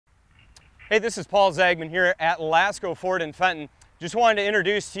Hey, this is Paul Zaagman here at Lasco Ford in Fenton. Just wanted to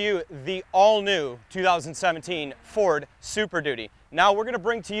introduce to you the all-new 2017 Ford Super Duty. Now we're going to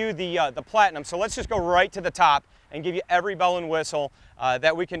bring to you the Platinum, so let's just go right to the top and give you every bell and whistle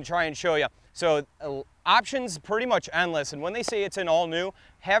that we can try and show you. So options pretty much endless, and when they say it's an all-new,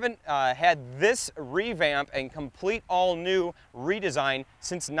 haven't had this revamp and complete all-new redesign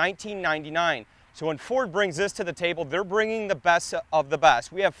since 1999. So when Ford brings this to the table, they're bringing the best of the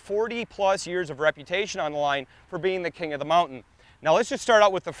best. We have 40 plus years of reputation on the line for being the king of the mountain. Now let's just start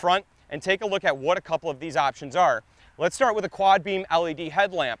out with the front and take a look at what a couple of these options are. Let's start with a quad beam LED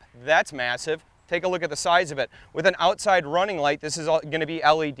headlamp. That's massive. Take a look at the size of it. With an outside running light, this is going to be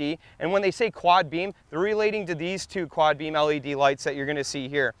LED. And when they say quad beam, they're relating to these two quad beam LED lights that you're going to see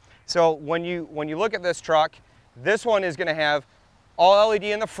here. So when you look at this truck, this one is going to have all LED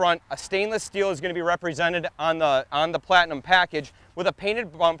in the front. A stainless steel is going to be represented on the Platinum package with a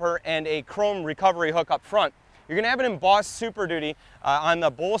painted bumper and a chrome recovery hook up front. You're going to have an embossed Super Duty on the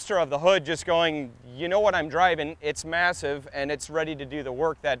bolster of the hood, just going, you know what I'm driving. It's massive and it's ready to do the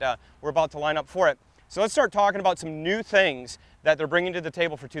work that we're about to line up for it. So let's start talking about some new things that they're bringing to the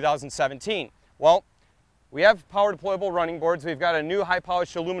table for 2017. Well, we have power deployable running boards. We've got a new high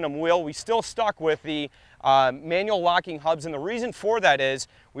polished aluminum wheel. We still stuck with the manual locking hubs, and the reason for that is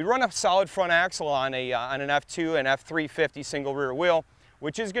we run a solid front axle on an F2 and F350 single rear wheel,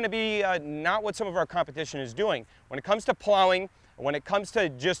 which is going to be not what some of our competition is doing. When it comes to plowing, when it comes to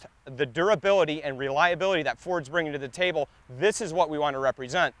just the durability and reliability that Ford's bringing to the table, this is what we want to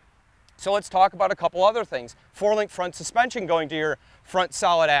represent. So let's talk about a couple other things. 4-link front suspension going to your front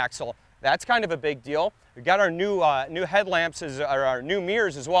solid axle. That's kind of a big deal. We've got our new headlamps, our new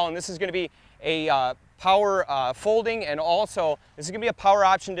mirrors as well, and this is going to be a power folding, and also this is going to be a power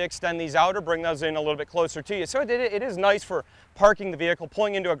option to extend these out or bring those in a little bit closer to you. So it is nice for parking the vehicle,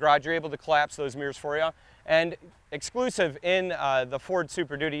 pulling into a garage. You're able to collapse those mirrors for you. And exclusive in the Ford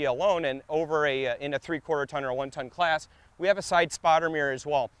Super Duty alone, and over in a 3/4 ton or a 1 ton class, we have a side spotter mirror as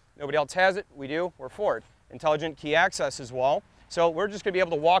well. Nobody else has it. We do. We're Ford. Intelligent key access as well. So we're just going to be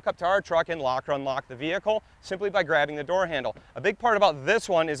able to walk up to our truck and lock or unlock the vehicle simply by grabbing the door handle. A big part about this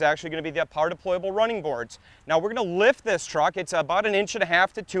one is actually going to be the power deployable running boards. Now we're going to lift this truck. It's about 1.5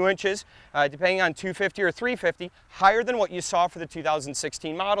 inches to 2 inches, depending on 250 or 350, higher than what you saw for the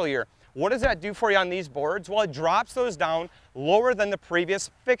 2016 model year. What does that do for you on these boards? Well, it drops those down lower than the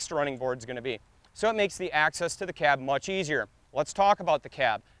previous fixed running board is going to be. So it makes the access to the cab much easier. Let's talk about the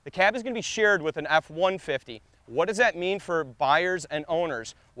cab. The cab is going to be shared with an F-150. What does that mean for buyers and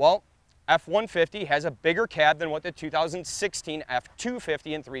owners? Well, F-150 has a bigger cab than what the 2016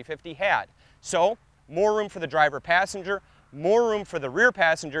 F-250 and 350 had. So, more room for the driver passenger, more room for the rear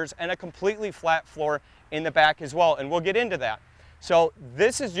passengers, and a completely flat floor in the back as well, and we'll get into that. So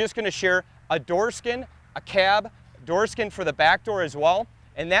this is just going to share a door skin, a cab, door skin for the back door as well,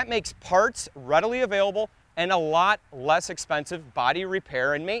 and that makes parts readily available and a lot less expensive body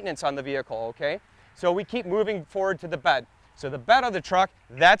repair and maintenance on the vehicle, okay? So we keep moving forward to the bed. So the bed of the truck,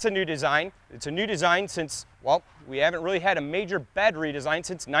 that's a new design. It's a new design since, well, we haven't really had a major bed redesign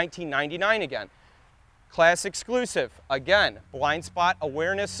since 1999 again. Class exclusive. Again, blind spot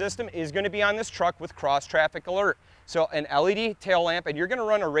awareness system is going to be on this truck with cross traffic alert. So an LED tail lamp, and you're going to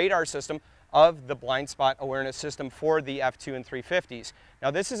run a radar system of the blind spot awareness system for the F2 and 350s.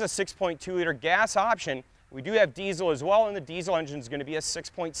 Now this is a 6.2 liter gas option. We do have diesel as well, and the diesel engine is going to be a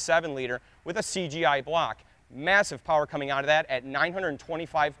 6.7 liter with a CGI block. Massive power coming out of that at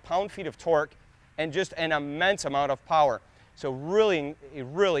 925 pound-feet of torque and just an immense amount of power. So really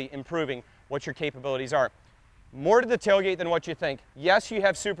improving what your capabilities are. More to the tailgate than what you think. Yes, you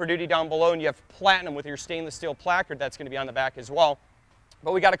have Super Duty down below, and you have Platinum with your stainless steel placard that's going to be on the back as well.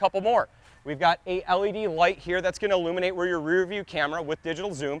 But we got a couple more. We've got a LED light here that's going to illuminate where your rear view camera with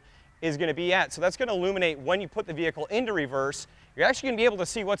digital zoom is going to be at. So that's going to illuminate when you put the vehicle into reverse. You're actually going to be able to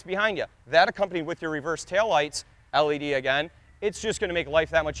see what's behind you. That accompanied with your reverse tail lights, LED again, it's just going to make life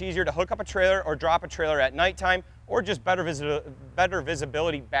that much easier to hook up a trailer or drop a trailer at nighttime, or just better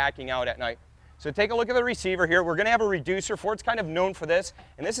visibility backing out at night. So take a look at the receiver here. We're going to have a reducer. Ford's kind of known for this,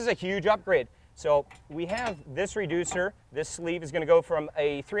 and this is a huge upgrade. So we have this reducer. This sleeve is going to go from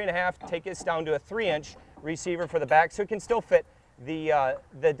a 3.5, take this down to a 3-inch receiver for the back, so it can still fit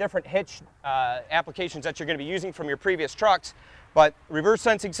the different hitch applications that you're going to be using from your previous trucks. But reverse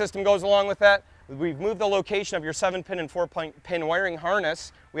sensing system goes along with that. We've moved the location of your 7-pin and 4-pin wiring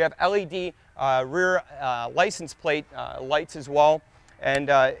harness. We have LED rear license plate lights as well. And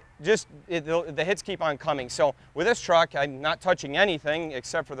the hits keep on coming. So with this truck, I'm not touching anything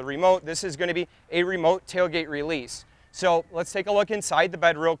except for the remote. This is going to be a remote tailgate release. So let's take a look inside the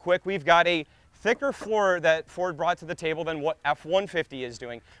bed real quick. We've got a thicker floor that Ford brought to the table than what F-150 is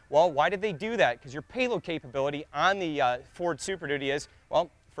doing. Well, why did they do that? Because your payload capability on the Ford Super Duty is, well,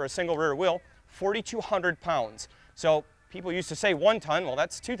 for a single rear wheel, 4,200 pounds. So people used to say 1 ton, well,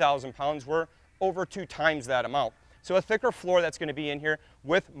 that's 2,000 pounds. We're over 2 times that amount. So a thicker floor that's going to be in here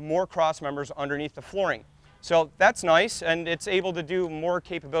with more cross members underneath the flooring. So that's nice, and it's able to do more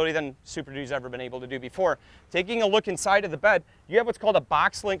capability than Super Duty's ever been able to do before. Taking a look inside of the bed, you have what's called a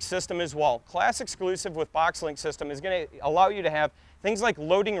box link system as well. Class exclusive with box link system is going to allow you to have things like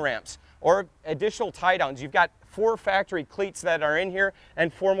loading ramps or additional tie downs. You've got 4 factory cleats that are in here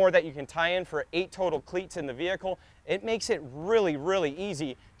and 4 more that you can tie in for 8 total cleats in the vehicle. It makes it really, really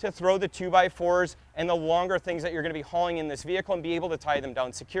easy to throw the 2x4s and the longer things that you're going to be hauling in this vehicle and be able to tie them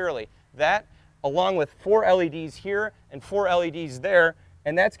down securely. That, along with 4 LEDs here and 4 LEDs there,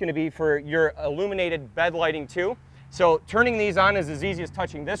 and that's going to be for your illuminated bed lighting too. So turning these on is as easy as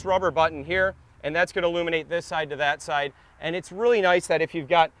touching this rubber button here, and that's going to illuminate this side to that side. And it's really nice that if you've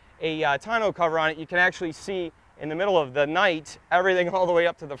got a tonneau cover on it, you can actually see in the middle of the night everything all the way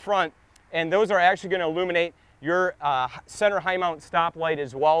up to the front, and those are actually going to illuminate your center high mount stop light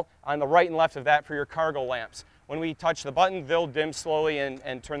as well on the right and left of that for your cargo lamps. When we touch the button, they'll dim slowly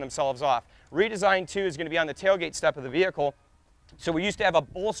and turn themselves off. Redesign too is going to be on the tailgate step of the vehicle. So we used to have a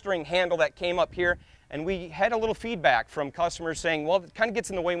bolstering handle that came up here, and we had a little feedback from customers saying, well, it kind of gets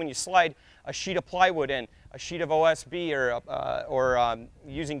in the way when you slide a sheet of plywood in, a sheet of OSB, or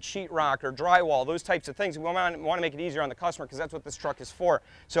using sheetrock or drywall, those types of things. We want to make it easier on the customer because that's what this truck is for.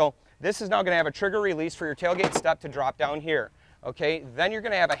 So this is now going to have a trigger release for your tailgate step to drop down here. Okay, then you're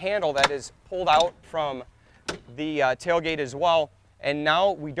going to have a handle that is pulled out from the tailgate as well. And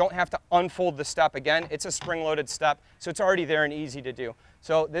now we don't have to unfold the step again. It's a spring-loaded step, so it's already there and easy to do.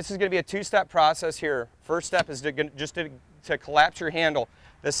 So this is going to be a 2-step process here. First step is to collapse your handle.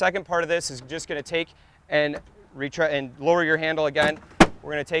 The second part of this is just going to take and lower your handle again.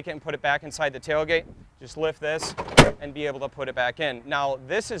 We're going to take it and put it back inside the tailgate. Just lift this and be able to put it back in. Now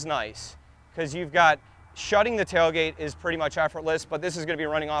this is nice because you've got shutting the tailgate is pretty much effortless, but this is going to be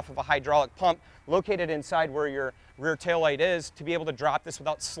running off of a hydraulic pump located inside where your rear taillight is to be able to drop this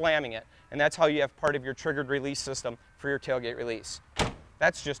without slamming it. And that's how you have part of your triggered release system for your tailgate release.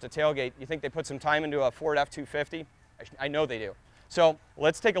 That's just a tailgate. You think they put some time into a Ford F-250? I know they do. So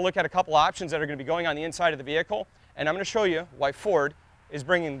let's take a look at a couple options that are going to be going on the inside of the vehicle, and I'm going to show you why Ford is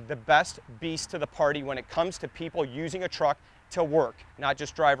bringing the best beast to the party when it comes to people using a truck to work, not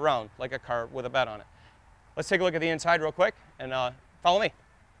just drive around like a car with a bed on it. Let's take a look at the inside real quick and follow me.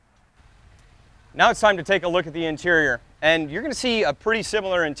 Now it's time to take a look at the interior, and you're going to see a pretty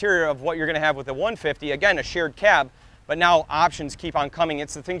similar interior of what you're going to have with the 150. Again, a shared cab, but now options keep on coming.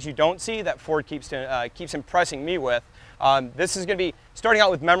 It's the things you don't see that Ford keeps impressing me with. This is going to be starting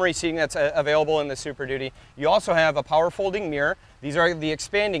out with memory seating that's available in the Super Duty. You also have a power folding mirror. These are the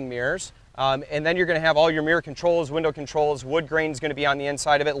expanding mirrors. And then you're going to have all your mirror controls, window controls, wood grain is going to be on the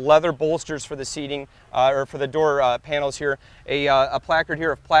inside of it, leather bolsters for the seating, or for the door panels here, a placard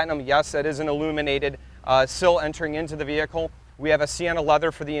here of platinum. Yes, that is an illuminated sill entering into the vehicle. We have a sienna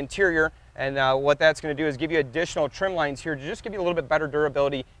leather for the interior, and what that's going to do is give you additional trim lines here to just give you a little bit better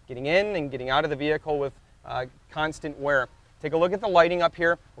durability getting in and getting out of the vehicle with constant wear. Take a look at the lighting up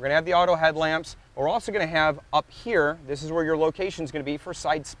here. We're going to have the auto headlamps. We're also going to have up here, this is where your location is going to be for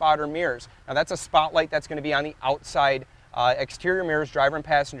side spotter mirrors. Now that's a spotlight that's going to be on the outside exterior mirrors, driver and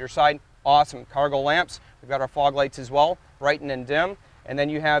passenger side. Awesome. Cargo lamps. We've got our fog lights as well, brighten and dim. And then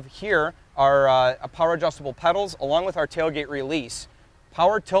you have here our power adjustable pedals along with our tailgate release.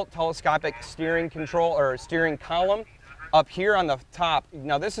 Power tilt telescopic steering control or steering column up here on the top.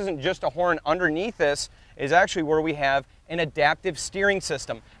 Now this isn't just a horn. Underneath this is actually where we have an adaptive steering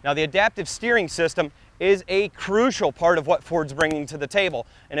system. Now the adaptive steering system is a crucial part of what Ford's bringing to the table.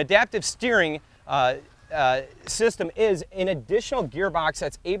 An adaptive steering system is an additional gearbox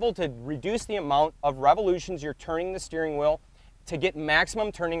that's able to reduce the amount of revolutions you're turning the steering wheel to get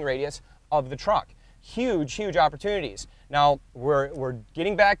maximum turning radius of the truck. Huge, huge opportunities. Now we're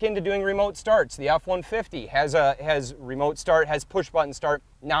getting back into doing remote starts. The F-150 has remote start, has push button start.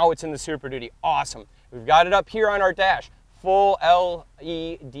 Now it's in the Super Duty. Awesome. We've got it up here on our dash. Full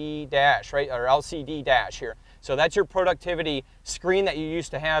LED dash, right, or LCD dash here. So that's your productivity screen that you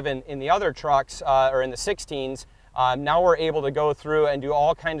used to have in the other trucks or in the 16s. Now we're able to go through and do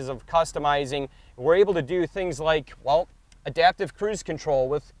all kinds of customizing. We're able to do things like, well, adaptive cruise control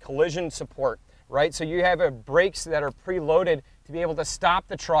with collision support, right? So you have brakes that are preloaded to be able to stop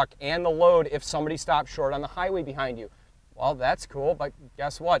the truck and the load if somebody stops short on the highway behind you. Well, that's cool, but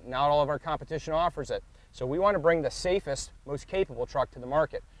guess what? Not all of our competition offers it. So we want to bring the safest, most capable truck to the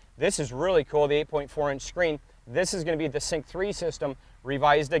market. This is really cool, the 8.4-inch screen. This is going to be the Sync 3 system,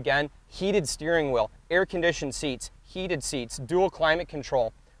 revised again, heated steering wheel, air-conditioned seats, heated seats, dual climate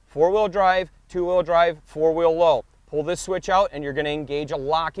control, 4-wheel drive, 2-wheel drive, 4-wheel low. Pull this switch out and you're going to engage a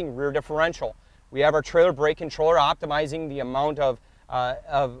locking rear differential. We have our trailer brake controller optimizing the amount of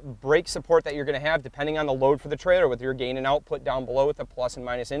brake support that you're going to have depending on the load for the trailer with your gain and output down below with the plus and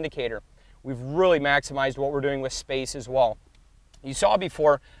minus indicator. We've really maximized what we're doing with space as well. You saw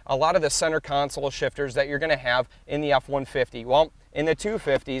before a lot of the center console shifters that you're going to have in the F-150. Well, in the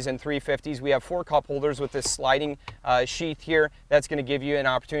 250s and 350s, we have 4 cup holders with this sliding sheath here. That's going to give you an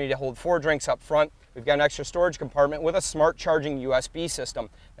opportunity to hold 4 drinks up front. We've got an extra storage compartment with a smart charging USB system.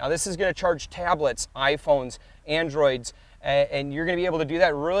 Now this is going to charge tablets, iPhones, Androids, and you're going to be able to do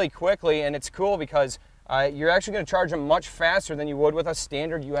that really quickly, and it's cool because you're actually going to charge them much faster than you would with a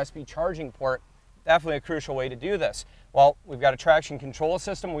standard USB charging port. Definitely a crucial way to do this. Well, we've got a traction control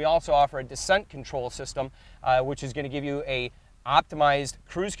system. We also offer a descent control system, which is going to give you a optimized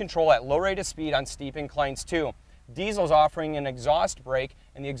cruise control at low rate of speed on steep inclines too. Diesel's offering an exhaust brake,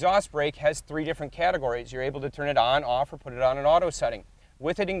 and the exhaust brake has 3 different categories. You're able to turn it on, off, or put it on an auto setting.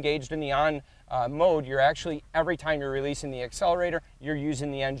 With it engaged in the on mode, you're actually, every time you're releasing the accelerator, you're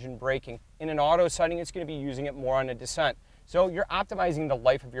using the engine braking. In an auto setting, it's going to be using it more on a descent. So you're optimizing the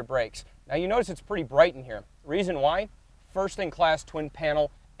life of your brakes. Now you notice it's pretty bright in here. Reason why? First-in-class twin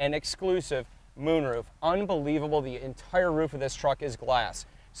panel and exclusive moonroof. Unbelievable, the entire roof of this truck is glass.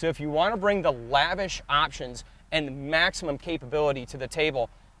 So if you want to bring the lavish options and maximum capability to the table,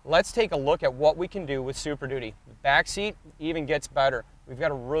 let's take a look at what we can do with Super Duty. The back seat even gets better. We've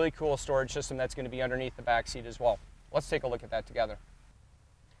got a really cool storage system that's going to be underneath the back seat as well. Let's take a look at that together.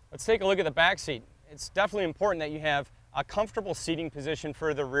 Let's take a look at the back seat. It's definitely important that you have a comfortable seating position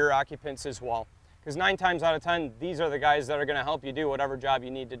for the rear occupants as well, because 9 times out of 10, these are the guys that are going to help you do whatever job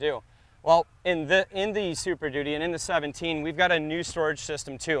you need to do. Well, in the Super Duty and in the 17, we've got a new storage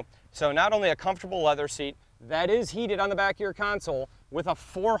system too. So not only a comfortable leather seat that is heated on the back of your console with a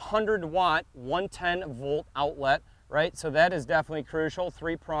 400-watt 110-volt outlet, right? So that is definitely crucial,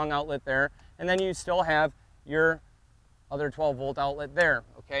 3-prong outlet there. And then you still have your other 12-volt outlet there,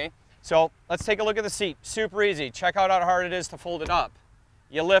 okay? So let's take a look at the seat. Super easy. Check out how hard it is to fold it up.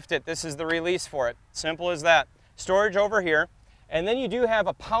 You lift it. This is the release for it. Simple as that. Storage over here. And then you do have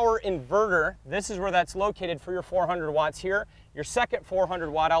a power inverter. This is where that's located for your 400 watts here. Your second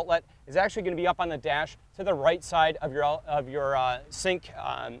 400-watt outlet is actually going to be up on the dash to the right side of your Sync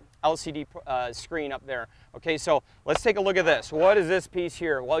LCD screen up there. Okay, so let's take a look at this. What is this piece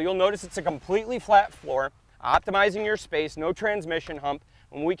here? Well, you'll notice it's a completely flat floor, optimizing your space, no transmission hump.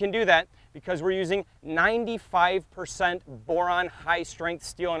 And we can do that because we're using 95% boron high-strength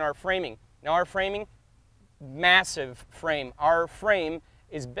steel in our framing. Now our framing, massive frame. Our frame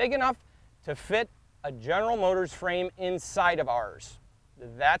is big enough to fit a General Motors frame inside of ours.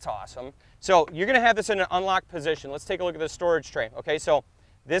 That's awesome. So you're going to have this in an unlocked position. Let's take a look at the storage tray. Okay, so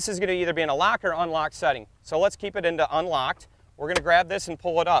this is going to either be in a lock or unlocked setting. So let's keep it into unlocked. We're going to grab this and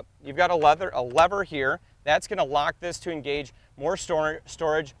pull it up. You've got a lever here. That's going to lock this to engage more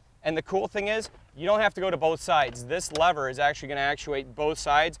storage. And the cool thing is, you don't have to go to both sides. This lever is actually going to actuate both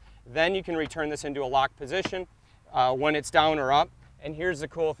sides. Then you can return this into a locked position when it's down or up. And here's the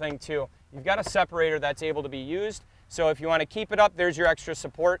cool thing too. You've got a separator that's able to be used. So if you want to keep it up, there's your extra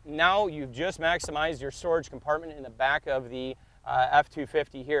support. Now you've just maximized your storage compartment in the back of the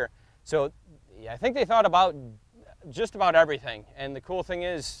F-250 here. So yeah, I think they thought about just about everything. And the cool thing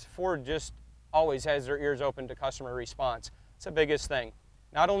is, Ford just always has their ears open to customer response. It's the biggest thing.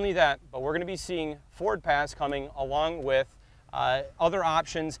 Not only that, but we're going to be seeing Ford Pass coming along with other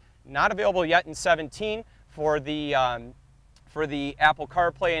options not available yet in 17 for the Apple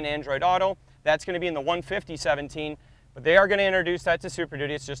CarPlay and Android Auto. That's going to be in the 150 17, but they are going to introduce that to Super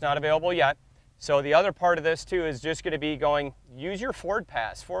Duty. It's just not available yet. So the other part of this too is just going to be going, use your Ford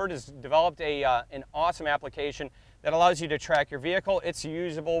Pass. Ford has developed an awesome application that allows you to track your vehicle. It's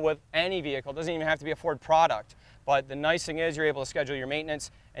usable with any vehicle. It doesn't even have to be a Ford product. But the nice thing is you're able to schedule your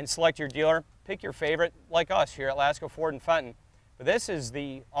maintenance and select your dealer. Pick your favorite, like us here at Lasco Ford in Fenton. But this is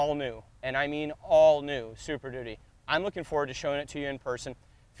the all-new, and I mean all-new Super Duty. I'm looking forward to showing it to you in person.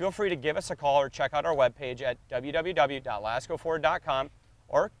 Feel free to give us a call or check out our webpage at www.lascoford.com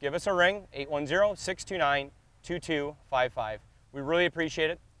or give us a ring, 810-629-2255. We really appreciate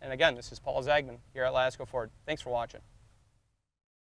it. And again, this is Paul Zaagman here at Lasco Ford. Thanks for watching.